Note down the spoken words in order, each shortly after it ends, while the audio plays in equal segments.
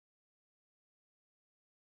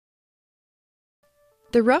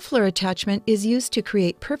The ruffler attachment is used to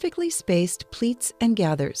create perfectly spaced pleats and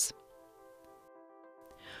gathers.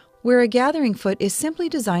 Where a gathering foot is simply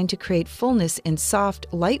designed to create fullness in soft,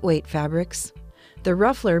 lightweight fabrics, the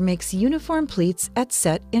ruffler makes uniform pleats at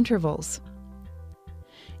set intervals.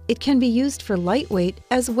 It can be used for lightweight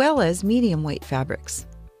as well as medium-weight fabrics.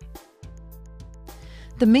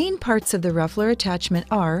 The main parts of the ruffler attachment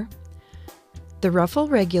are the ruffle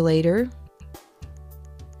regulator,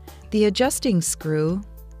 the adjusting screw,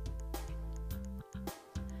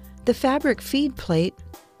 the fabric feed plate,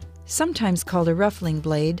 sometimes called a ruffling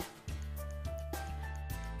blade,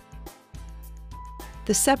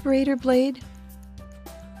 the separator blade,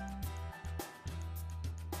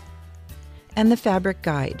 and the fabric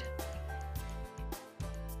guide.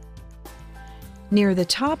 Near the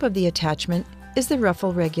top of the attachment is the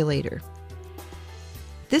ruffle regulator.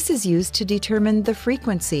 This is used to determine the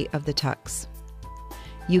frequency of the tucks.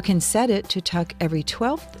 You can set it to tuck every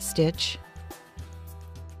 12th stitch,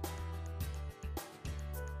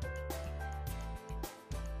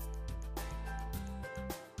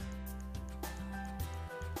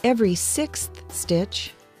 every 6th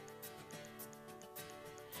stitch,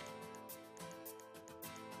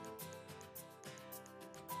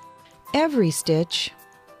 every stitch,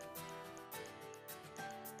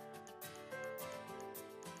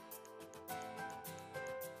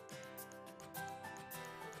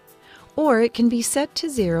 or it can be set to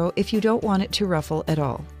 0 if you don't want it to ruffle at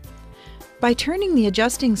all. By turning the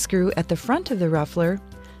adjusting screw at the front of the ruffler,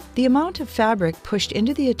 the amount of fabric pushed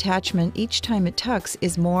into the attachment each time it tucks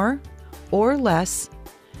is more or less,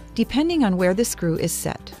 depending on where the screw is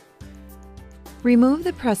set. Remove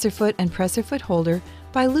the presser foot and presser foot holder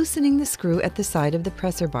by loosening the screw at the side of the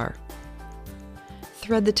presser bar.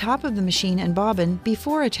 Thread the top of the machine and bobbin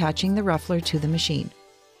before attaching the ruffler to the machine.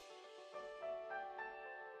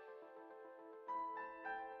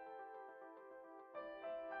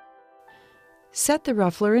 Set the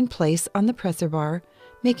ruffler in place on the presser bar,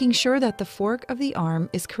 making sure that the fork of the arm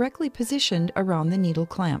is correctly positioned around the needle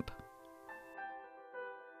clamp.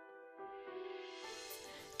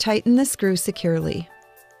 Tighten the screw securely.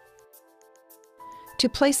 To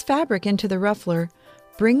place fabric into the ruffler,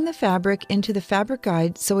 bring the fabric into the fabric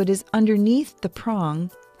guide so it is underneath the prong,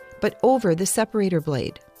 but over the separator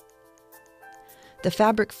blade. The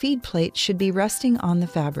fabric feed plate should be resting on the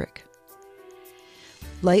fabric.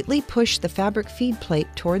 Lightly push the fabric feed plate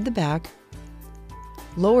toward the back,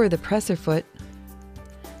 lower the presser foot,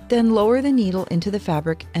 then lower the needle into the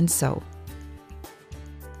fabric and sew.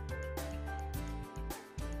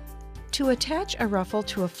 To attach a ruffle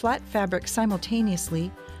to a flat fabric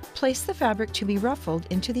simultaneously, place the fabric to be ruffled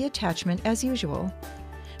into the attachment as usual,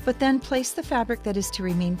 but then place the fabric that is to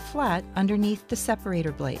remain flat underneath the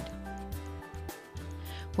separator blade.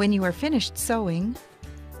 When you are finished sewing,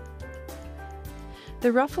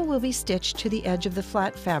 the ruffle will be stitched to the edge of the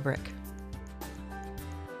flat fabric.